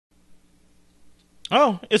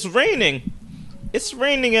Oh, it's raining. It's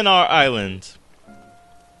raining in our island.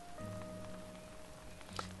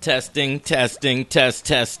 Testing, testing, test,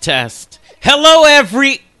 test, test. Hello,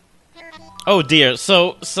 Oh dear,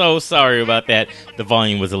 so sorry about that. The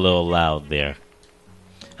volume was a little loud there.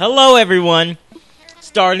 Hello, everyone.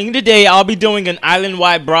 Starting today, I'll be doing an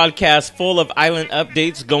island-wide broadcast full of island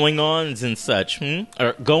updates, going-ons, and such.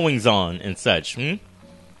 Or goings-on and such.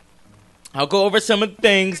 I'll go over some of the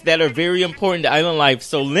things that are very important to island life,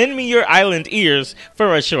 so lend me your island ears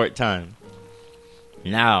for a short time.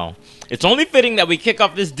 Now, it's only fitting that we kick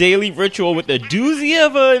off this daily ritual with a doozy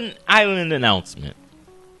of an island announcement.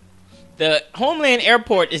 The Homeland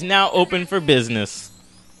Airport is now open for business.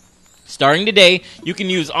 Starting today, you can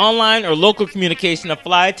use online or local communication to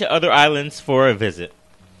fly to other islands for a visit.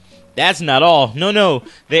 That's not all. No.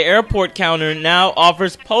 The airport counter now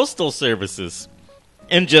offers postal services.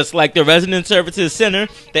 And just like the Resident Services Center,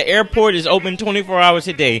 the airport is open 24 hours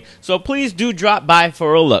a day, so please do drop by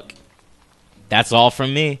for a look. That's all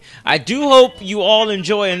from me. I do hope you all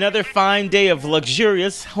enjoy another fine day of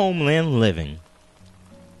luxurious homeland living.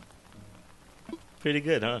 Pretty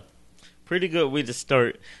good, huh? Pretty good way to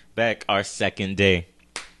start back our second day.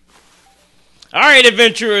 Alright,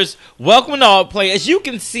 adventurers, welcome to All Play. As you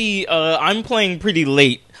can see, I'm playing pretty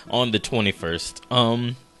late on the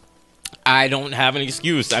 21st. I don't have an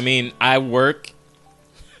excuse. I mean, I work.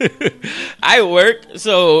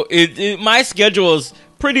 So my schedule is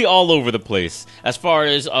pretty all over the place as far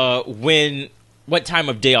as what time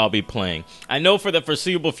of day I'll be playing. I know for the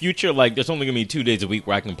foreseeable future, like, there's only going to be 2 days a week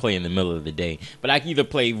where I can play in the middle of the day. But I can either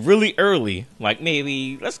play really early, like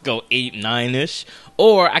maybe, let's go 8, 9-ish,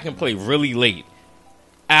 or I can play really late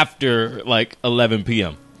after, like, 11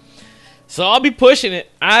 p.m. So I'll be pushing it.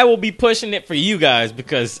 I will be pushing it for you guys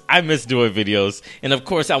because I miss doing videos. And, of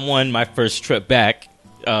course, I won my first trip back,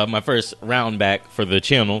 my first round back for the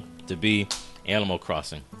channel to be Animal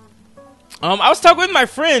Crossing. I was talking with my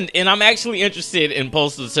friend, and I'm actually interested in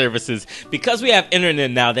postal services. Because we have internet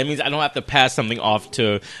now, that means I don't have to pass something off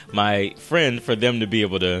to my friend for them to be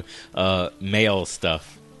able to mail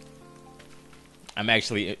stuff. I'm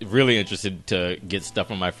actually really interested to get stuff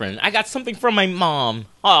from my friend. I got something from my mom.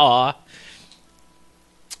 Aww.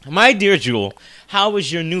 My dear Jewel, how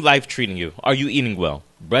is your new life treating you? Are you eating well?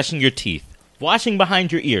 Brushing your teeth? Washing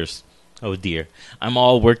behind your ears? Oh dear, I'm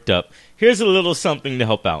all worked up. Here's a little something to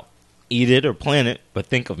help out. Eat it or plan it, but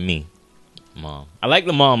think of me. Mom. I like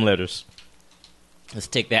the mom letters. Let's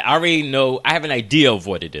take that. I already know. I have an idea of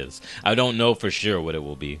what it is. I don't know for sure what it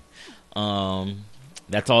will be.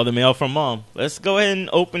 That's all the mail from Mom. Let's go ahead and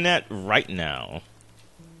open that right now.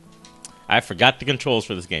 I forgot the controls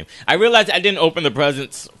for this game. I realized I didn't open the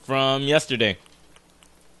presents from yesterday.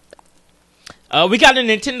 We got a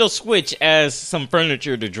Nintendo Switch as some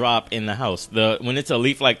furniture to drop in the house. When it's a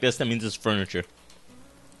leaf like this, that means it's furniture.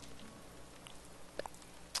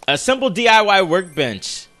 A simple DIY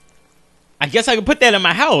workbench. I guess I could put that in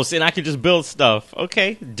my house and I could just build stuff.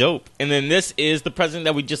 Okay, dope. And then this is the present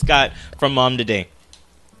that we just got from Mom today.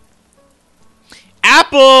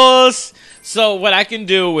 Apples! So what I can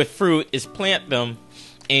do with fruit is plant them,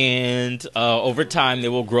 and over time they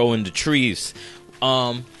will grow into trees.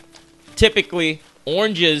 Typically,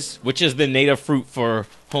 oranges, which is the native fruit for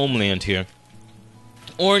Homeland here,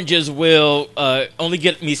 oranges will only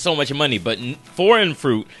get me so much money, but foreign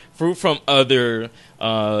fruit from other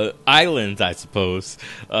islands, I suppose,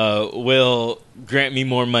 will grant me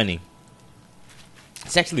more money.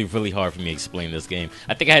 It's actually really hard for me to explain this game.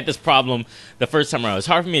 I think I had this problem the first time around. It's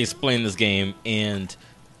hard for me to explain this game and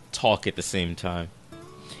talk at the same time.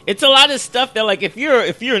 It's a lot of stuff that, like, if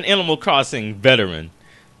you're an Animal Crossing veteran,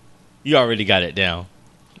 you already got it down.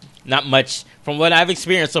 Not much, from what I've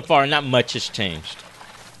experienced so far, not much has changed.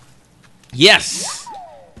 Yes!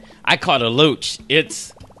 I caught a loach.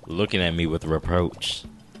 It's looking at me with reproach.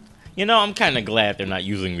 You know, I'm kind of glad they're not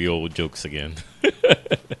using the old jokes again.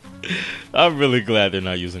 I'm really glad they're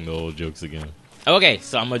not using the old jokes again. Okay,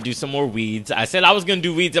 so I'm going to do some more weeds. I said I was going to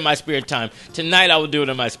do weeds in my spare time. Tonight I will do it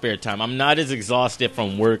in my spare time. I'm not as exhausted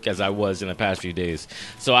from work as I was in the past few days.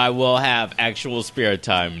 So I will have actual spare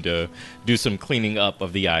time to do some cleaning up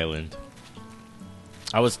of the island.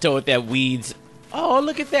 I was told that weeds... Oh,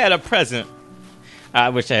 look at that, a present. I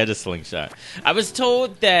wish I had a slingshot. I was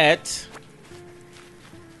told that...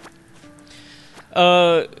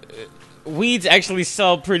 weeds actually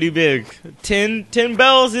sell pretty big. 10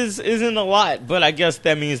 bells isn't a lot, but I guess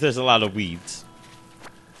that means there's a lot of weeds,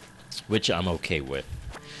 which I'm okay with.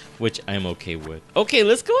 Okay,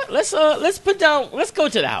 let's go. Let's go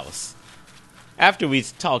to the house after we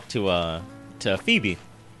talk to Phoebe.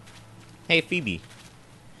 Hey, Phoebe,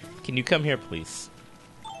 can you come here, please?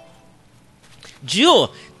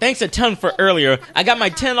 Jewel, thanks a ton for earlier. I got my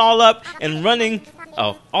tent all up and running.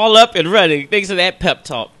 Oh, all up and running. Thanks for that pep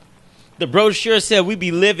talk. The brochure said we'd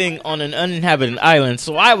be living on an uninhabited island,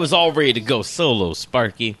 so I was all ready to go solo,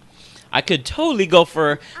 Sparky. I could totally go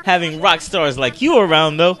for having rock stars like you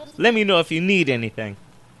around, though. Let me know if you need anything.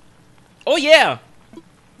 Oh, yeah.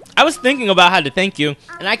 I was thinking about how to thank you,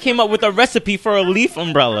 and I came up with a recipe for a leaf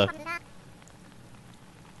umbrella.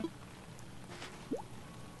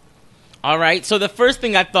 Alright, so the first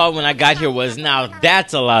thing I thought when I got here was, now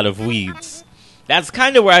that's a lot of weeds. That's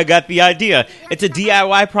kind of where I got the idea. It's a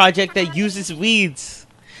DIY project that uses weeds.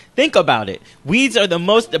 Think about it. Weeds are the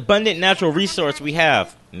most abundant natural resource we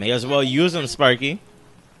have. May as well use them, Sparky.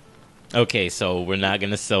 Okay, so we're not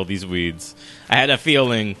going to sell these weeds. I had a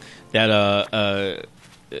feeling that a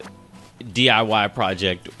DIY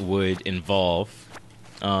project would involve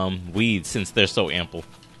weeds since they're so ample.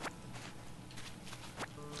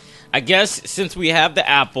 I guess since we have the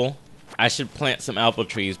apple, I should plant some apple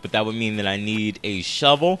trees, but that would mean that I need a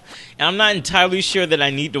shovel. And I'm not entirely sure that I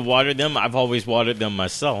need to water them. I've always watered them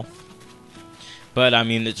myself. But, I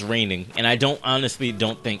mean, it's raining. And I honestly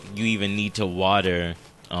don't think you even need to water,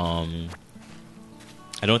 I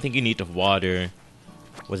don't think you need to water,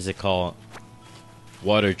 what is it called?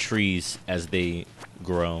 Water trees as they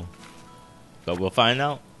grow. But we'll find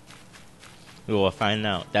out. We will find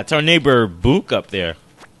out. That's our neighbor Book up there.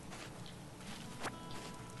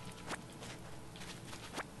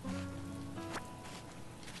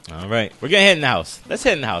 Alright, we're gonna head in the house. Let's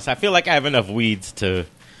head in the house. I feel like I have enough weeds to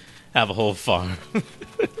have a whole farm.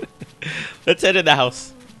 Let's head in the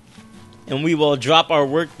house. And we will drop our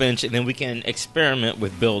workbench, and then we can experiment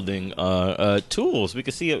with building tools. We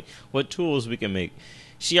can see what tools we can make.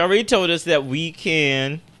 She already told us that we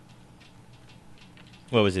can...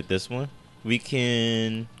 What was it, this one? We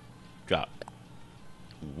can drop.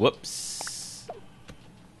 Whoops.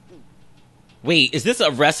 Wait, is this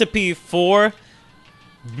a recipe for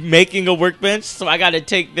making a workbench? So I gotta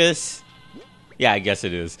take this. Yeah, I guess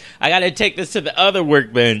it is. I gotta take this to the other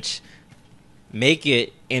workbench, make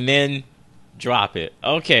it, and then drop it.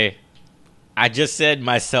 Okay. I just said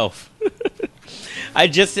myself. I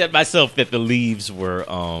just said myself that the leaves were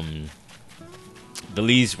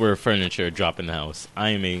furniture drop in the house. I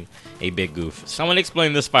am a big goof. Someone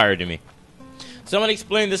explain this fire to me. Someone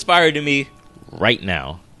explain this fire to me right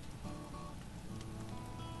now.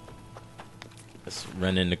 Let's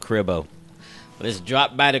run into Cribbo. Let's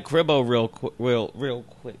drop by the Cribbo real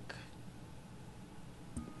quick.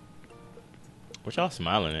 What y'all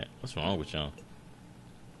smiling at? What's wrong with y'all?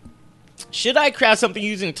 Should I craft something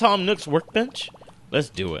using Tom Nook's workbench? Let's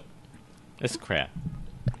do it. Let's craft.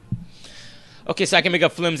 Okay, so I can make a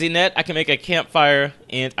flimsy net, I can make a campfire,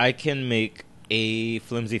 and I can make a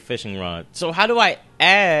flimsy fishing rod. So how do I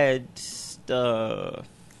add stuff?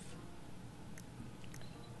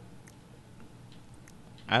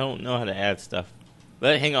 I don't know how to add stuff.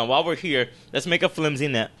 But hang on, while we're here, let's make a flimsy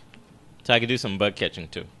net so I can do some bug catching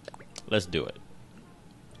too. Let's do it.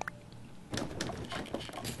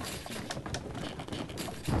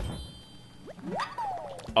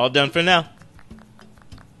 All done for now.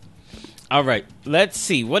 Alright, let's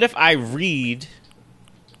see. What if I read...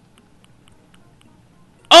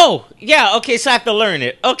 Oh! Yeah, okay, so I have to learn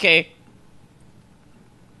it. Okay.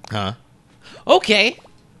 Huh? Okay.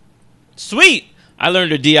 Sweet! I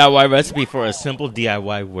learned a DIY recipe for a simple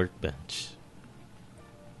DIY workbench.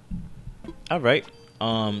 Alright.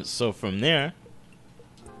 So from there...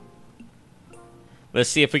 Let's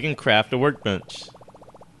see if we can craft a workbench.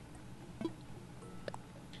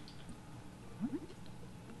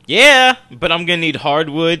 Yeah, but I'm gonna need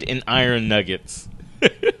hardwood and iron nuggets.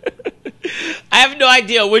 I have no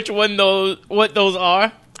idea which one what those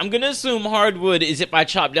are. I'm gonna assume hardwood is if I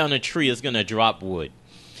chop down a tree, it's gonna drop wood.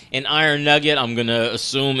 And iron nugget, I'm gonna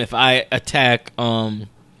assume if I attack one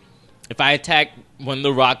of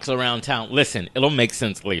the rocks around town. Listen, it'll make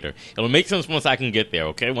sense later. It'll make sense once I can get there.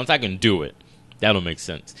 Okay, once I can do it, that'll make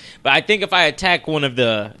sense. But I think if I attack one of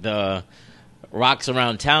the rocks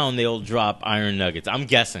around town, they'll drop iron nuggets. I'm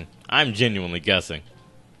guessing. I'm genuinely guessing.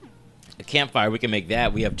 A campfire, we can make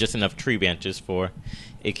that. We have just enough tree branches for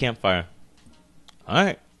a campfire.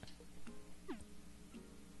 Alright.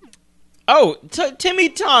 Oh, Timmy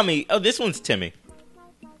Tommy. Oh, this one's Timmy.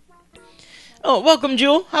 Oh, welcome,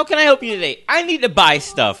 Jewel. How can I help you today? I need to buy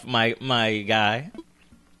stuff, my guy.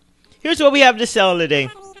 Here's what we have to sell today.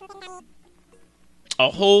 A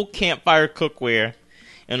whole campfire cookware.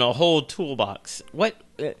 And a whole toolbox. What?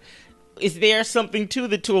 Is there something to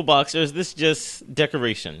the toolbox, or is this just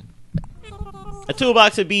decoration? A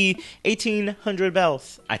toolbox would be 1,800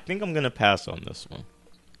 bells. I think I'm going to pass on this one.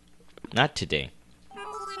 Not today.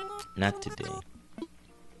 Not today.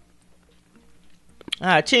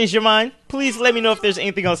 Change your mind. Please let me know if there's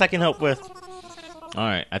anything else I can help with. All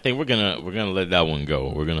right, I think we're gonna let that one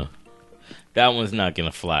go. That one's not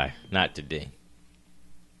gonna fly. Not today.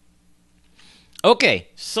 Okay,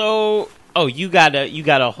 so you got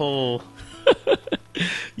a whole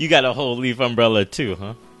you got a whole leaf umbrella too,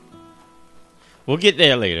 huh? We'll get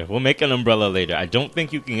there later. We'll make an umbrella later. I don't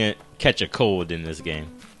think you can catch a cold in this game.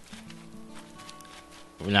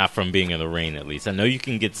 Not from being in the rain, at least. I know you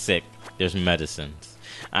can get sick. There's medicines.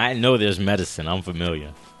 I know there's medicine. I'm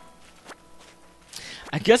familiar.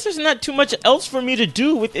 I guess there's not too much else for me to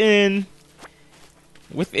do within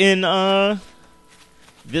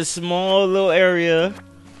this small little area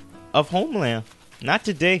of Homeland. Not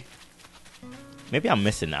today. Maybe I'm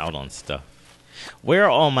missing out on stuff. Where are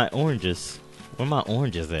all my oranges? Where my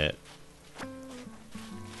oranges at?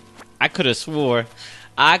 I could have swore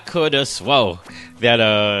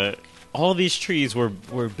that all these trees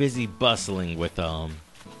were busy bustling with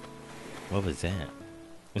what was that?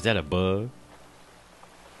 Was that a bug?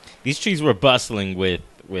 These trees were bustling with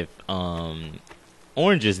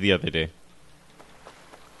oranges the other day.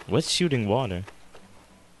 What's shooting water?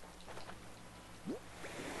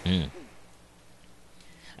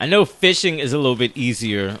 I know fishing is a little bit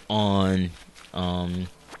easier on oh,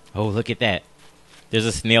 look at that. There's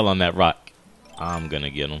a snail on that rock. I'm gonna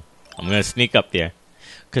get him. I'm gonna sneak up there.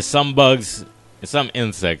 Cause some bugs, some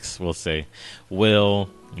insects, we'll say, will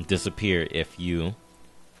disappear if you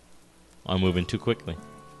are moving too quickly.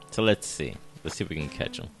 So let's see. Let's see if we can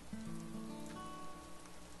catch them.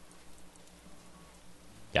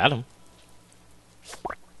 Got him.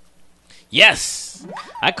 Yes!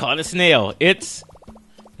 I caught a snail. It's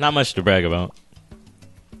not much to brag about.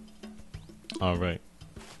 Alright.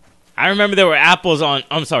 I remember there were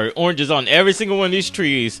oranges on every single one of these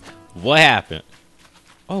trees. What happened?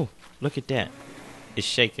 Oh, look at that. It's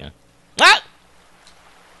shaking. Ah!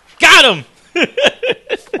 Got him!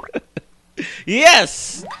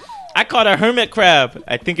 Yes! I caught a hermit crab.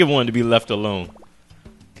 I think it wanted to be left alone.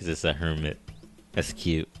 Because it's a hermit. That's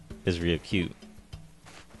cute. It's real cute.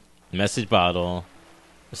 Message bottle.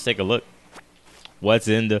 Let's take a look. What's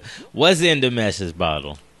in the message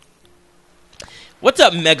bottle? What's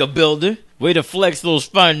up, Mega Builder? Way to flex those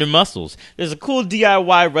finer muscles. There's a cool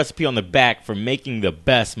DIY recipe on the back for making the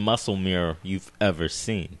best muscle mirror you've ever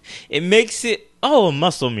seen. It makes it... Oh, a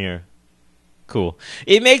muscle mirror. Cool.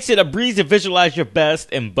 It makes it a breeze to visualize your best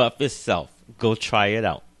and buffest self. Go try it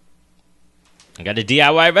out. I got a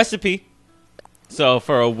DIY recipe. So,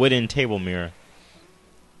 for a wooden table mirror.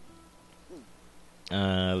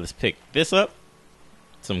 Let's pick this up.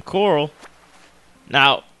 Some coral.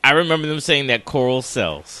 Now, I remember them saying that coral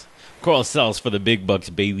sells. Coral sells for the big bucks,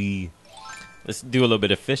 baby. Let's do a little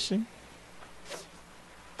bit of fishing.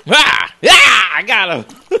 Ah! Ah! I got him!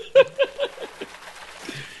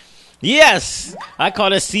 Yes! I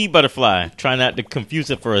caught a sea butterfly. Try not to confuse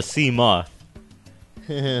it for a sea moth.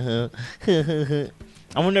 I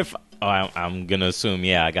wonder if... Oh, I'm gonna assume,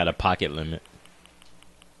 yeah, I got a pocket limit.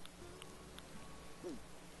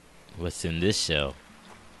 What's in this shell?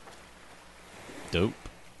 Dope.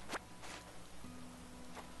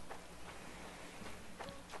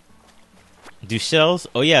 Do shells?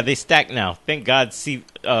 Oh yeah, they stack now. Thank God. See,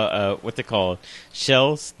 what's it called?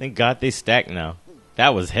 Shells. Thank God they stack now.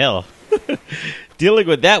 That was hell. Dealing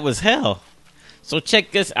with that was hell. So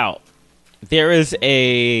check this out. There is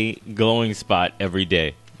a glowing spot every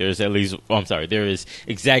day. There's at least. Oh, I'm sorry. There is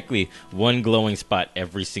exactly one glowing spot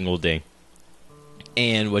every single day.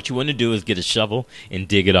 And what you want to do is get a shovel and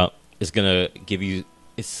dig it up. It's gonna give you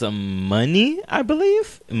some money, I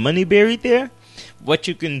believe. Money buried there. What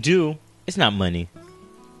you can do. It's not money.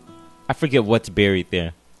 I forget what's buried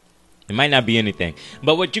there. It might not be anything.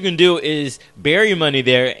 But what you can do is bury money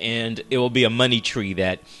there, and it will be a money tree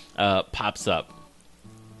that pops up.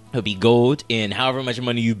 It'll be gold, and however much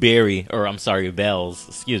money you bury, or I'm sorry, bells,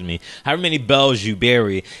 excuse me. However many bells you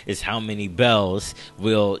bury is how many bells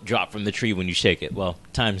will drop from the tree when you shake it. Well,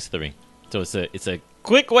 times 3. So it's a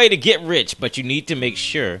quick way to get rich, but you need to make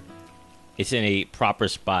sure it's in a proper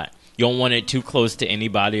spot. You don't want it too close to any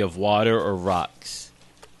body of water or rocks.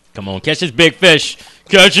 Come on, catch this big fish.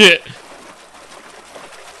 Catch it.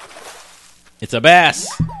 It's a bass.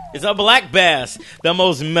 It's a black bass. The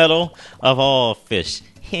most metal of all fish.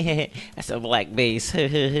 That's a black bass.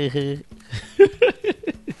 I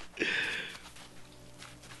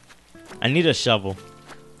need a shovel.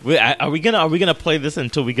 Are we gonna play this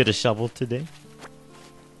until we get a shovel today?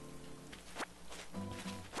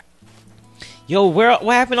 Yo, what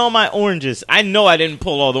happened to all my oranges? I know I didn't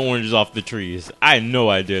pull all the oranges off the trees. I know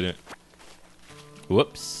I didn't.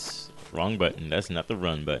 Whoops. Wrong button. That's not the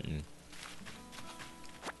run button.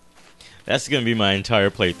 That's going to be my entire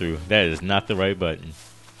playthrough. That is not the right button.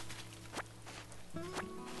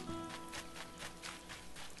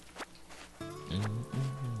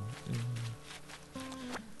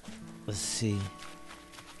 Let's see.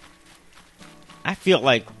 I feel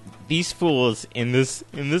like these fools in this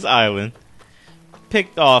island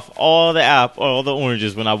picked off all the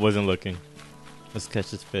oranges when I wasn't looking. Let's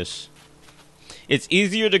catch this fish. It's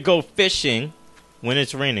easier to go fishing when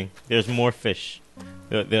it's raining. There's more fish.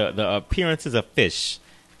 The appearances of fish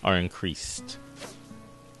are increased.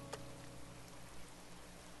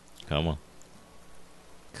 Come on.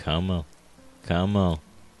 Come on. Come on.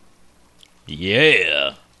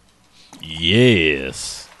 Yeah.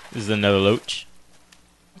 Yes. This is another loach.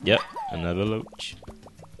 Yep, another loach.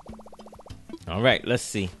 Alright, let's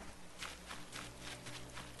see.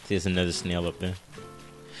 There's another snail up there.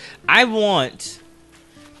 I want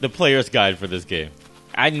the player's guide for this game.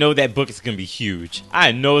 I know that book is going to be huge.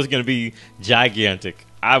 I know it's going to be gigantic.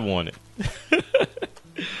 I want it.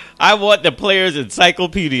 I want the player's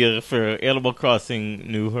encyclopedia for Animal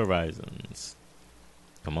Crossing New Horizons.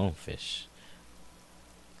 Come on, fish.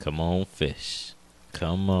 Come on, fish.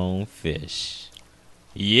 Come on, fish.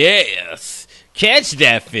 Yes! Catch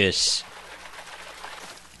that fish!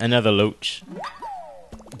 Another loach.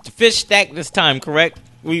 Fish stack this time, correct?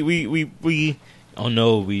 Oh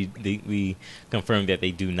no, we confirmed that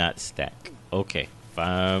they do not stack. Okay,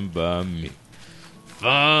 fine by me.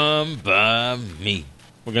 Fine by me.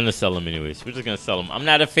 We're gonna sell them anyways. We're just gonna sell them. I'm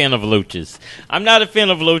not a fan of loaches. I'm not a fan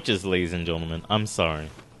of loaches, ladies and gentlemen. I'm sorry.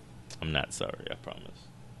 I'm not sorry, I promise.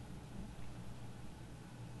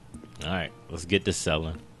 Alright, let's get to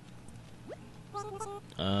selling.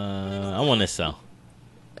 I want to sell.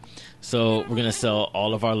 So, we're going to sell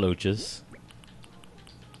all of our loaches.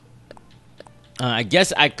 I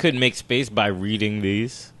guess I could make space by reading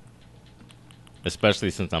these. Especially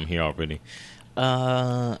since I'm here already.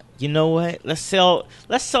 You know what? Let's sell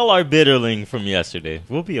our bitterling from yesterday.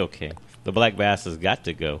 We'll be okay. The black bass has got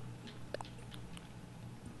to go.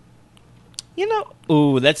 You know,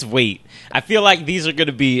 ooh, let's wait. I feel like these are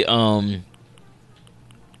gonna be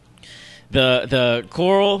the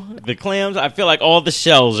coral, the clams. I feel like all the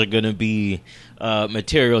shells are gonna be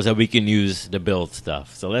materials that we can use to build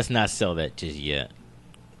stuff. So let's not sell that just yet.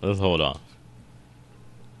 Let's hold on.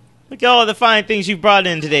 Look at all the fine things you brought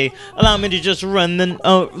in today. Allow me to just run the.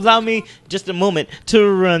 Allow me just a moment to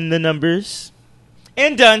run the numbers.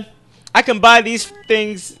 And done. I can buy these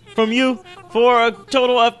things from you for a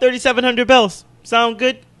total of 3,700 bells. Sound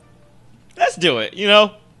good? Let's do it, you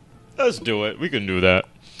know? Let's do it. We can do that.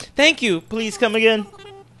 Thank you. Please come again.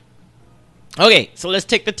 Okay, so let's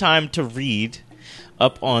take the time to read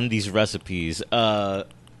up on these recipes. The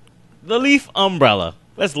leaf umbrella.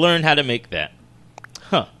 Let's learn how to make that.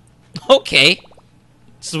 Huh. Okay.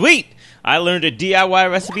 Sweet. I learned a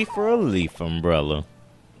DIY recipe for a leaf umbrella.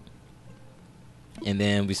 And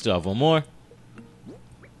then we still have one more.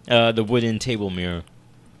 The wooden table mirror.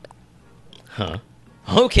 Huh.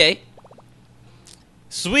 Okay.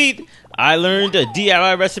 Sweet. I learned a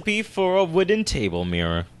DIY recipe for a wooden table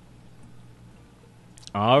mirror.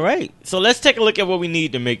 Alright. So let's take a look at what we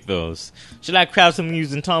need to make those. Should I craft some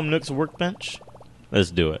using Tom Nook's workbench?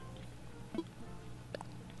 Let's do it.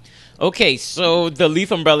 Okay, so the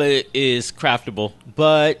leaf umbrella is craftable,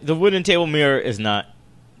 but the wooden table mirror is not.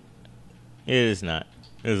 It is not.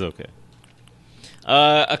 It is okay.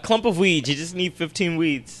 A clump of weeds. You just need 15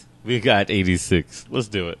 weeds. We got 86. Let's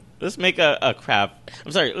do it. Let's make a craft.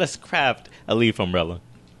 I'm sorry. Let's craft a leaf umbrella.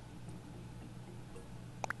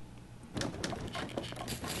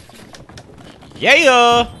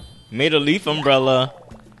 Yeah! Made a leaf umbrella.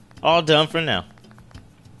 All done for now.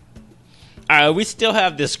 Alright, we still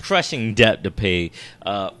have this crushing debt to pay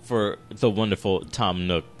for the wonderful Tom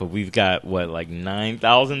Nook, but we've got, what, like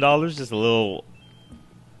 $9,000? Just a little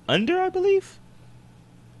under, I believe?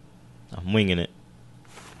 I'm winging it.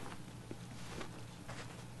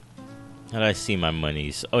 How do I see my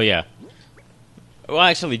monies? Oh, yeah. Well,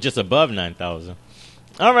 actually, just above 9,000.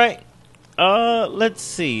 Alright. Let's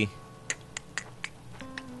see.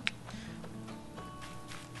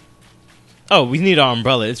 Oh, we need our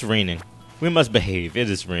umbrella. It's raining. We must behave. It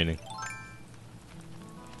is raining.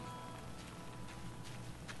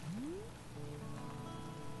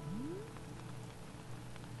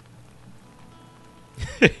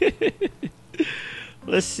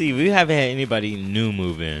 Let's see. We haven't had anybody new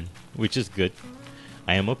move in, which is good.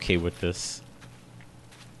 I am okay with this.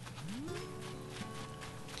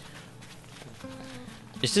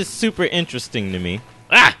 It's just super interesting to me.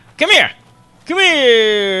 Ah! Come here! Come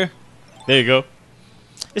here! There you go.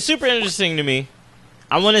 It's super interesting to me.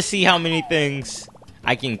 I want to see how many things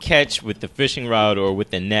I can catch with the fishing rod or with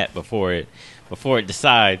the net before it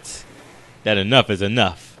decides that enough is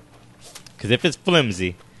enough. Because if it's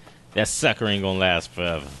flimsy, that sucker ain't gonna last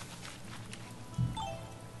forever.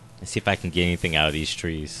 Let's see if I can get anything out of these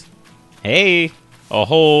trees. Hey, a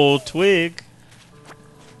whole twig.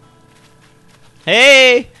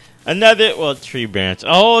 Hey, another, well, tree branch.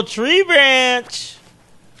 A whole tree branch.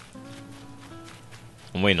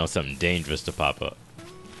 I'm waiting on something dangerous to pop up.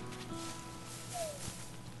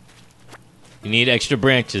 You need extra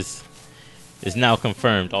branches. It's now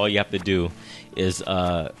confirmed. All you have to do is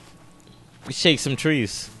shake some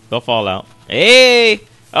trees. They'll fall out. Hey,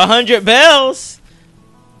 100 bells.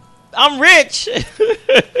 I'm rich.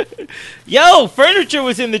 Yo, furniture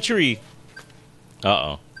was in the tree.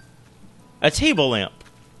 Uh-oh. A table lamp.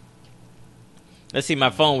 Let's see, my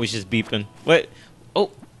phone was just beeping. What?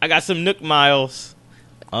 Oh, I got some Nook miles.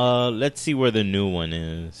 Let's see where the new one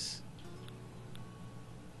is.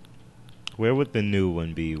 Where would the new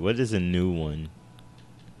one be? What does a new one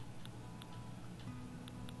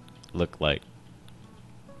look like?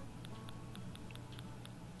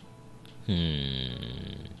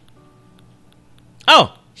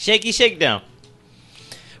 Oh, shaky shakedown.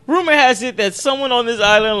 Rumor has it that someone on this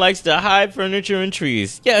island likes to hide furniture in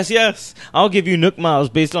trees. Yes, yes. I'll give you Nook miles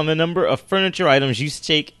based on the number of furniture items you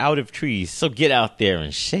shake out of trees. So get out there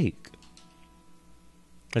and shake.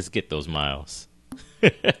 Let's get those miles.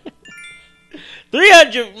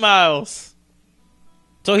 300 miles.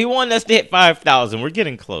 So he wanted us to hit 5,000. We're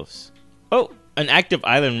getting close. Oh, an active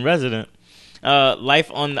island resident.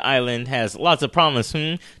 Life on the island has lots of promise.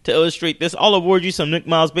 To illustrate this, I'll award you some Nook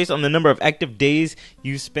miles based on the number of active days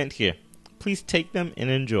you spent here. Please take them and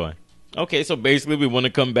enjoy. Okay, so basically we want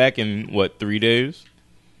to come back in, what, 3 days?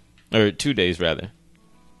 Or 2 days, rather.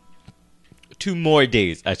 2 more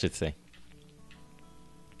days, I should say.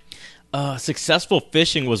 Successful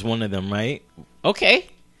fishing was one of them, right? Okay.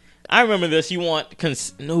 I remember this. You want...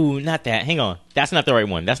 no, not that. Hang on. That's not the right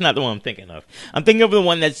one. That's not the one I'm thinking of. I'm thinking of the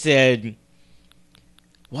one that said...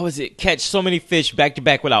 What was it? Catch so many fish back to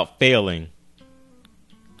back without failing.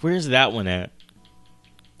 Where's that one at?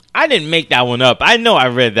 I didn't make that one up. I know I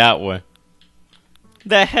read that one.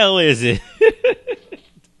 The hell is it?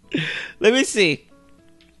 Let me see.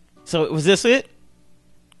 So, was this it?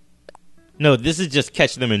 No, this is just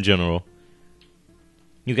catch them in general.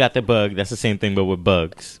 You got the bug. That's the same thing, but with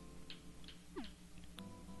bugs.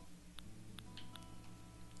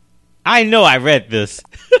 I know I read this.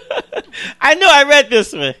 I know I read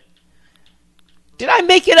this one. Did I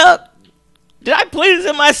make it up? Did I play this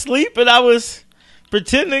in my sleep and I was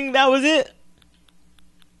pretending that was it?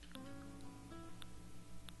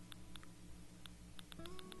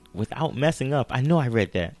 Without messing up. I know I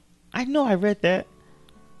read that. I know I read that.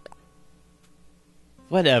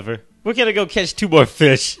 Whatever. We're gonna go catch 2 more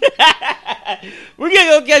fish. We're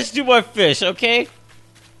gonna go catch 2 more fish, okay?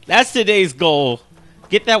 That's today's goal.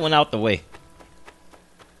 Get that one out the way.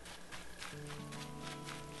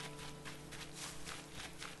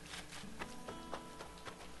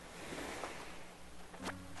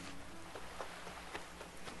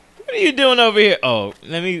 What are you doing over here? Oh,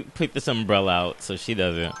 let me put this umbrella out so she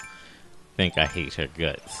doesn't think I hate her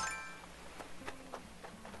guts.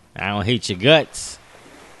 I don't hate your guts,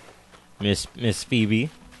 Miss Phoebe.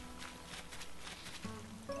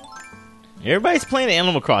 Everybody's playing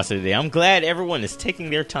Animal Crossing today. I'm glad everyone is taking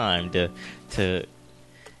their time to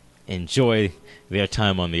enjoy their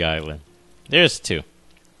time on the island. There's 2.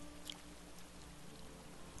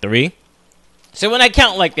 3. So when I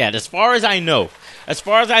count like that, as far as I know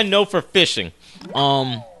for fishing,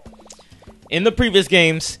 in the previous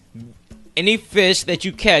games, any fish that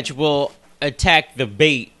you catch will attack the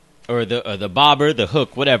bait or the bobber, the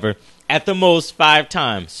hook, whatever, at the most 5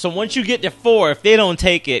 times. So once you get to 4, if they don't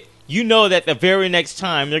take it, you know that the very next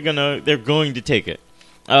time they're going to take it.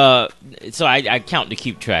 So I count to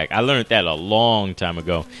keep track. I learned that a long time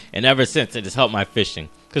ago, and ever since it has helped my fishing.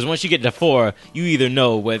 Because once you get to 4, you either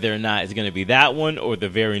know whether or not it's going to be that one or the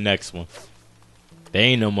very next one. There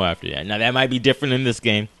ain't no more after that. Now that might be different in this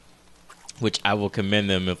game, which I will commend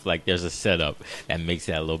them if like there's a setup that makes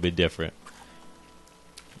that a little bit different.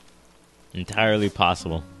 Entirely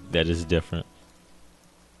possible that is different.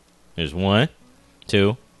 There's 1,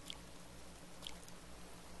 2,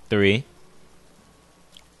 3.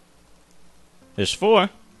 There's 4.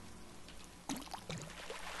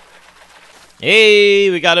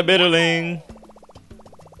 Hey, we got a bitterling.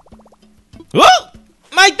 Whoa!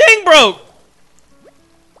 My thing broke!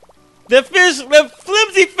 The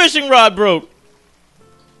flimsy fishing rod broke.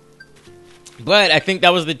 But I think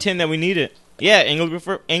that was the 10 that we needed. Yeah,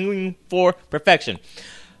 angling for perfection.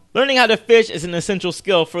 Learning how to fish is an essential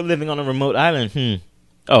skill for living on a remote island.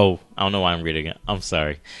 Oh, I don't know why I'm reading it. I'm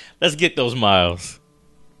sorry. Let's get those miles.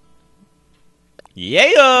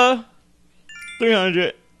 Yeah,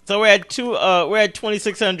 300. So we're at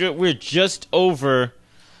 2,600. We're just over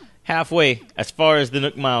halfway as far as the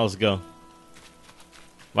Nook miles go.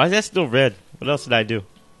 Why is that still red? What else did I do?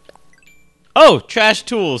 Oh, trash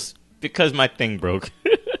tools because my thing broke.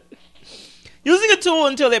 Using a tool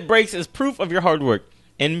until it breaks is proof of your hard work.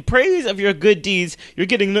 In praise of your good deeds, you're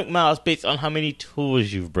getting Nook miles based on how many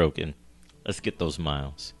tools you've broken. Let's get those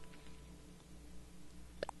miles.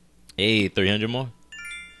 Hey, 300 more.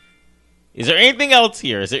 Is there anything else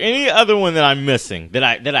here? Is there any other one that I'm missing that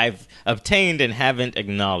I've obtained and haven't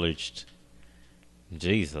acknowledged?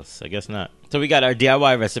 Jesus, I guess not. So we got our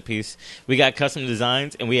DIY recipes, we got custom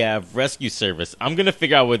designs, and we have rescue service. I'm gonna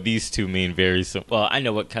figure out what these two mean very soon. Well, I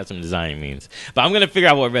know what custom design means, but I'm gonna figure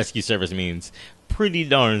out what rescue service means pretty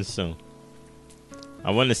darn soon.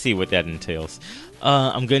 I want to see what that entails.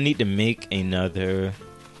 I'm gonna need to make another.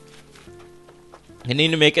 I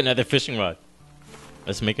need to make another fishing rod.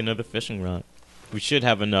 Let's make another fishing rod. We should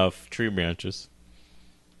have enough tree branches.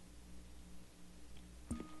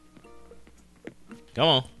 Come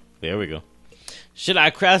on. There we go. Should I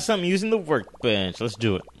craft something using the workbench? Let's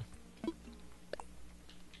do it.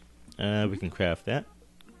 We can craft that.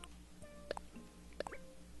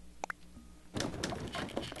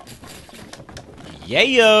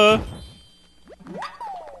 Yeah.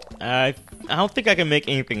 I don't think I can make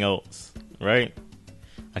anything else, right?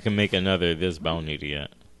 I can make another this, but I don't need it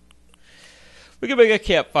yet. We can make a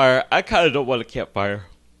campfire. I kind of don't want a campfire.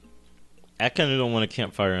 I kind of don't want a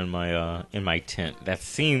campfire in my tent. That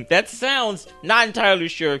sounds not entirely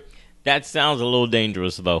sure. That sounds a little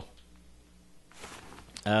dangerous though.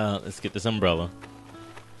 Let's get this umbrella.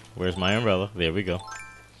 Where's my umbrella? There we go.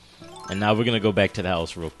 And now we're gonna go back to the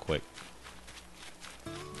house real quick.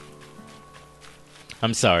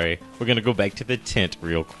 I'm sorry. We're gonna go back to the tent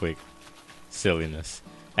real quick. Silliness.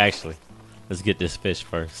 Actually, let's get this fish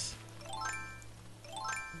first.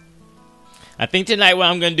 I think tonight what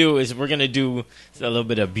I'm going to do is we're going to do a little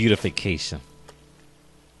bit of beautification.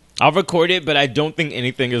 I'll record it, but I don't think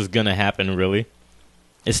anything is going to happen, really.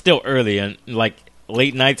 It's still early, and like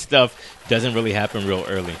late night stuff doesn't really happen real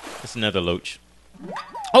early. It's another loach.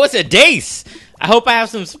 Oh, it's a dace! I hope I have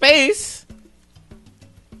some space.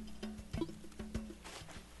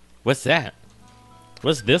 What's that?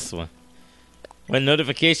 What's this one? What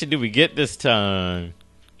notification do we get this time?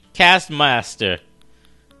 Cast Master.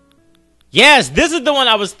 Yes, this is the one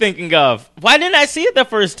I was thinking of. Why didn't I see it the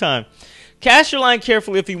first time? Cast your line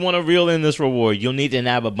carefully if you want to reel in this reward. You'll need to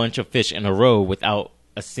nab a bunch of fish in a row without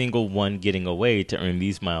a single one getting away to earn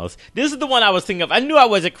these miles. This is the one I was thinking of. I knew I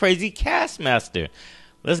was a crazy cast master.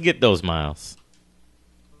 Let's get those miles.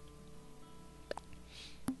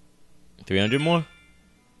 300 more?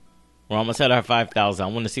 We're almost at our 5,000. I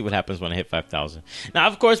want to see what happens when I hit 5,000. Now,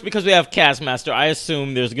 of course, because we have cast master, I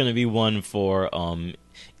assume there's going to be one for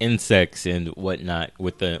insects and whatnot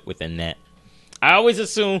with the net. I always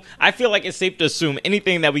assume, I feel like it's safe to assume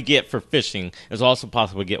anything that we get for fishing is also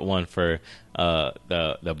possible to get one for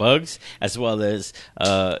the bugs, as well as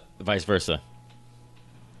vice versa.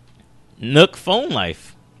 Nook phone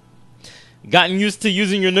life. Gotten used to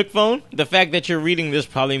using your Nook phone? The fact that you're reading this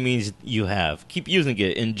probably means you have. Keep using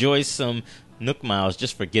it. Enjoy some Nook miles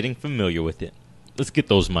just for getting familiar with it. Let's get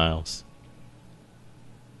those miles.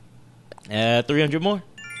 300 more.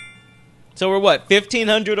 So we're what,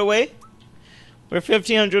 1,500 away? We're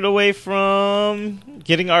 1,500 away from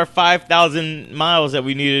getting our 5,000 miles that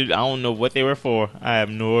we needed. I don't know what they were for. I have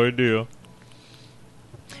no idea.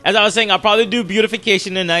 As I was saying, I'll probably do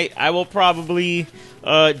beautification tonight. I will probably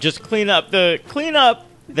just clean up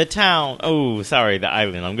the town. Oh, sorry, the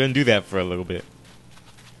island. I'm gonna do that for a little bit.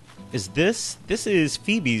 Is this is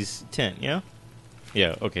Phoebe's tent? Yeah.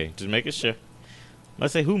 Yeah. Okay. Just making sure.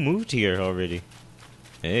 Let's say who moved here already.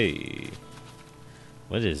 Hey,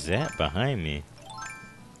 what is that behind me?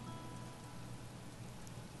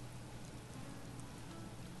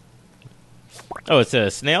 Oh, it's a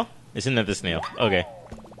snail? It's another snail. Okay.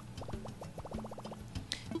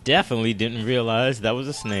 Definitely didn't realize that was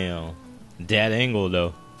a snail. That angle,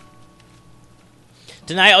 though.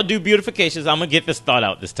 Tonight, I'll do beautifications. I'm going to get this thought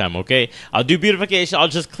out this time, okay? I'll do beautification. I'll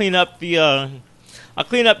just clean up the, I'll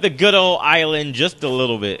clean up the good old island just a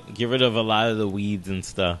little bit. Get rid of a lot of the weeds and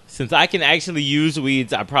stuff. Since I can actually use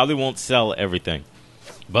weeds, I probably won't sell everything.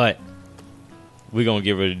 But we're going to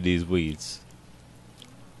get rid of these weeds.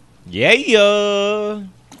 Yeah.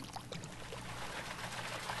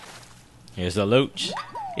 Here's a loach.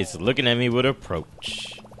 It's looking at me with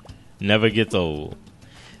approach. Never gets old.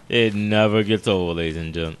 It never gets old, ladies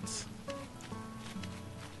and gents.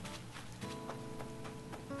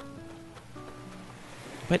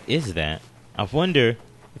 What is that? I wonder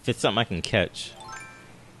if it's something I can catch.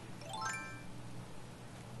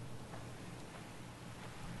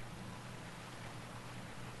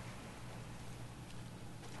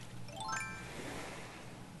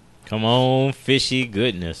 Come on, fishy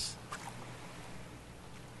goodness.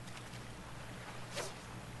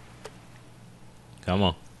 Come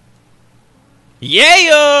on.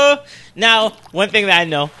 Yeah! Now, one thing that I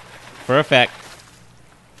know for a fact.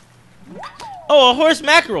 Oh, a horse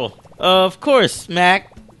mackerel. Of course,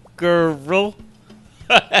 mackerel.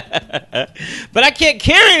 But I can't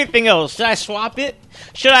carry anything else. Should I swap it?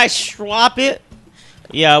 Should I swap it?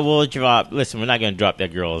 Yeah, we'll drop. Listen, we're not going to drop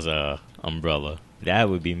that girl's umbrella. That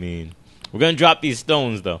would be mean. We're going to drop these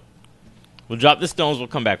stones, though. We'll drop the stones. We'll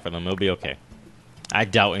come back for them. It'll be okay. I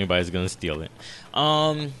doubt anybody's going to steal it.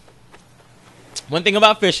 One thing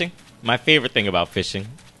about fishing. My favorite thing about fishing.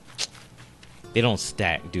 They don't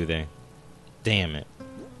stack, do they? Damn it.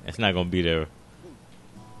 It's not going to be there.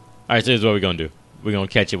 Alright, so here's what we're going to do. We're going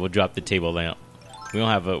to catch it. We'll drop the table lamp. We don't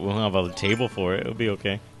have a table for it. It'll be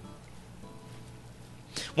okay.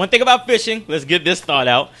 One thing about fishing, let's get this thought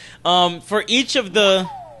out. For each of the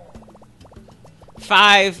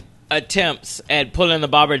 5 attempts at pulling the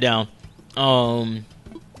bobber down,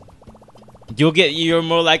 you're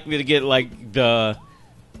more likely to get like the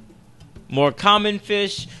more common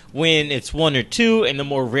fish when it's 1 or 2, and the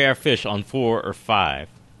more rare fish on 4 or 5.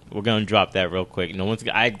 We're gonna drop that real quick.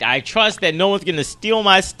 I trust that no one's gonna steal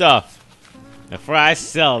my stuff before I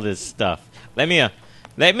sell this stuff. Let me in.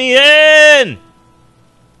 Let me in.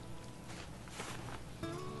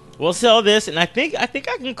 We'll sell this, and I think I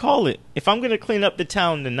can call it. If I'm gonna clean up the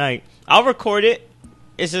town tonight, I'll record it.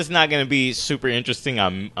 It's just not gonna be super interesting.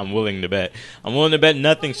 I'm willing to bet. I'm willing to bet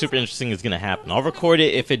nothing super interesting is gonna happen. I'll record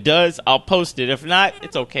it. If it does, I'll post it. If not,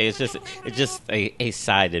 it's okay. It's just a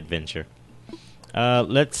side adventure.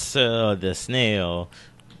 Let's the snail,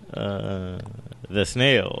 the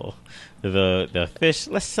fish.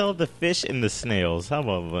 Let's sell the fish and the snails. How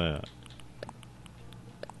about that?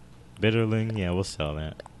 Bitterling, yeah, we'll sell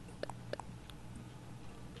that.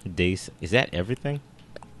 Dace, is that everything?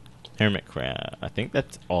 Hermit crab, I think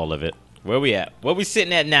that's all of it. Where we at? Where we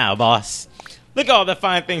sitting at now, boss? Look at all the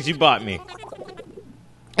fine things you bought me.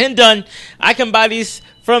 And done. I can buy these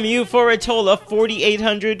from you for a total of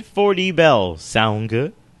 4,840 bells. Sound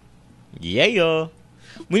good? Yeah.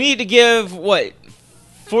 We need to give what?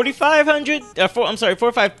 4,500? I'm sorry,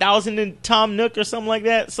 45,000 in Tom Nook or something like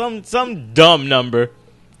that. Some dumb number.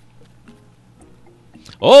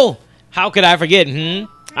 Oh, how could I forget?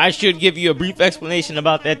 I should give you a brief explanation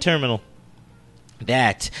about that terminal.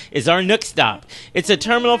 That is our Nook Stop. It's a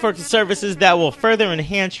terminal for services that will further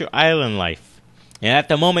enhance your island life. And at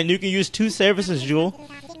the moment, you can use 2 services, Jewel.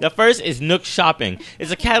 The first is Nook Shopping.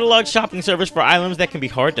 It's a catalog shopping service for items that can be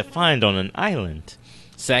hard to find on an island.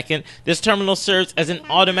 Second, this terminal serves as an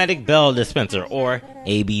automatic bell dispenser, or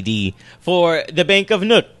ABD, for the Bank of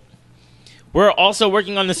Nook. We're also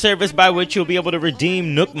working on the service by which you'll be able to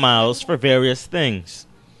redeem Nook miles for various things.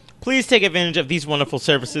 Please take advantage of these wonderful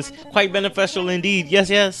services. Quite beneficial indeed.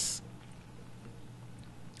 Yes.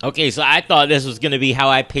 Okay, so I thought this was going to be how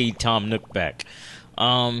I paid Tom Nook back.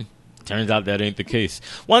 Turns out that ain't the case.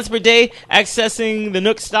 Once per day, accessing the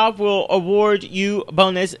Nook Stop will award you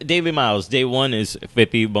bonus daily miles. Day 1 is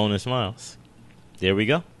 50 bonus miles. There we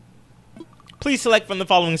go. Please select from the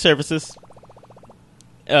following services.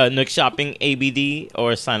 Nook Shopping, ABD,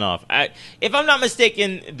 or sign off. If I'm not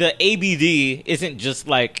mistaken, the ABD isn't just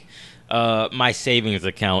like my savings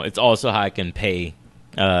account. It's also how I can pay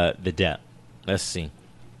the debt. Let's see.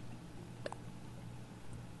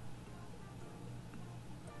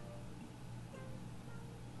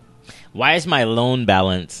 Why is my loan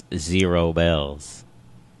balance 0 bells?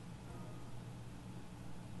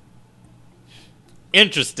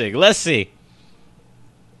 Interesting. Let's see.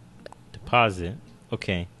 Deposit.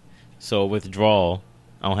 Okay. So withdrawal.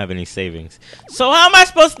 I don't have any savings. So how am I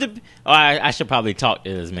supposed to... Oh, I should probably talk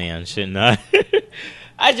to this man, shouldn't I?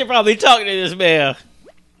 I should probably talk to this man.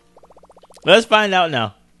 Let's find out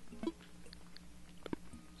now.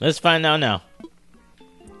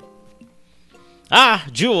 Ah,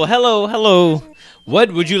 Jewel, hello.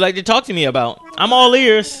 What would you like to talk to me about? I'm all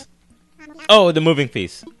ears. Oh, the moving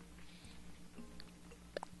fees.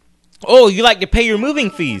 Oh, you like to pay your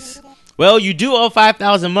moving fees? Well, you do owe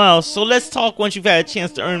 5,000 miles, so let's talk once you've had a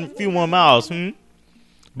chance to earn a few more miles,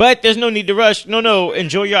 But there's no need to rush. No.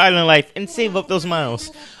 Enjoy your island life and save up those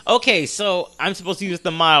miles. Okay, so I'm supposed to use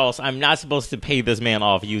the miles. I'm not supposed to pay this man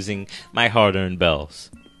off using my hard-earned bells.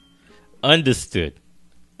 Understood.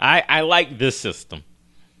 I like this system.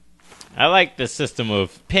 I like the system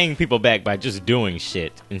of paying people back by just doing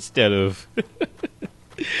shit instead of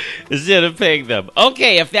paying them.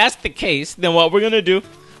 Okay, if that's the case, then what we're going to do,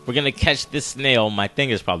 we're going to catch this snail. My thing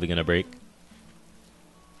is probably going to break.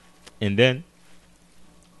 And then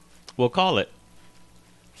we'll call it.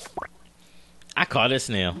 I caught a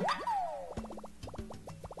snail.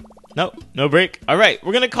 Nope, no break. All right,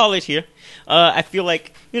 we're going to call it here. I feel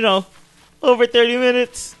like, over 30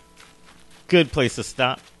 minutes. Good place to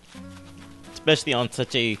stop. Especially on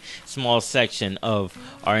such a small section of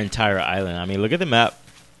our entire island. I mean, look at the map.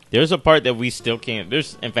 There's a part that we still can't.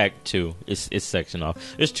 There's, in fact, two. It's sectioned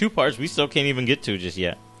off. There's two parts we still can't even get to just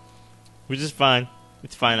yet. Which is fine.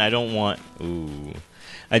 It's fine. I don't want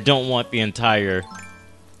the entire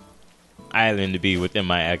island to be within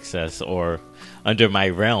my access or under my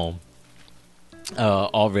realm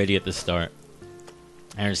already at the start.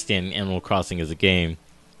 I understand Animal Crossing is a game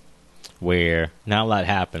where not a lot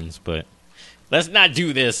happens, but let's not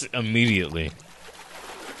do this immediately.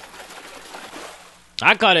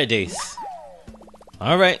 I caught a dace.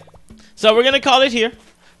 Alright. So we're going to call it here.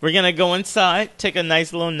 We're going to go inside, take a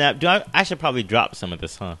nice little nap. I should probably drop some of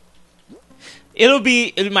this, huh?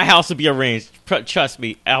 My house will be arranged. Trust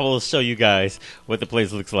me, I will show you guys what the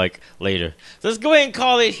place looks like later. So let's go ahead and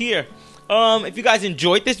call it here. If you guys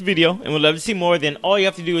enjoyed this video and would love to see more, then all you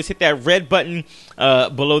have to do is hit that red button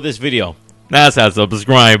below this video. That's that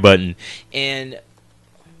subscribe button. And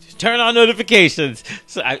turn on notifications.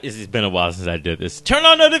 So it's been a while since I did this. Turn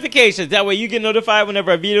on notifications. That way you get notified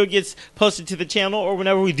whenever a video gets posted to the channel or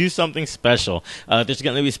whenever we do something special. There's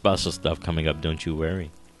going to be special stuff coming up. Don't you worry.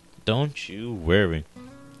 Don't you worry.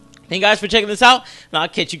 Thank you guys for checking this out. And I'll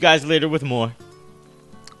catch you guys later with more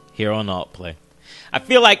here on Alt Play. I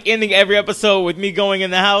feel like ending every episode with me going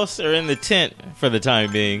in the house or in the tent for the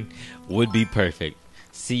time being would be perfect.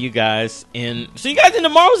 See you guys in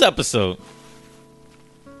tomorrow's episode.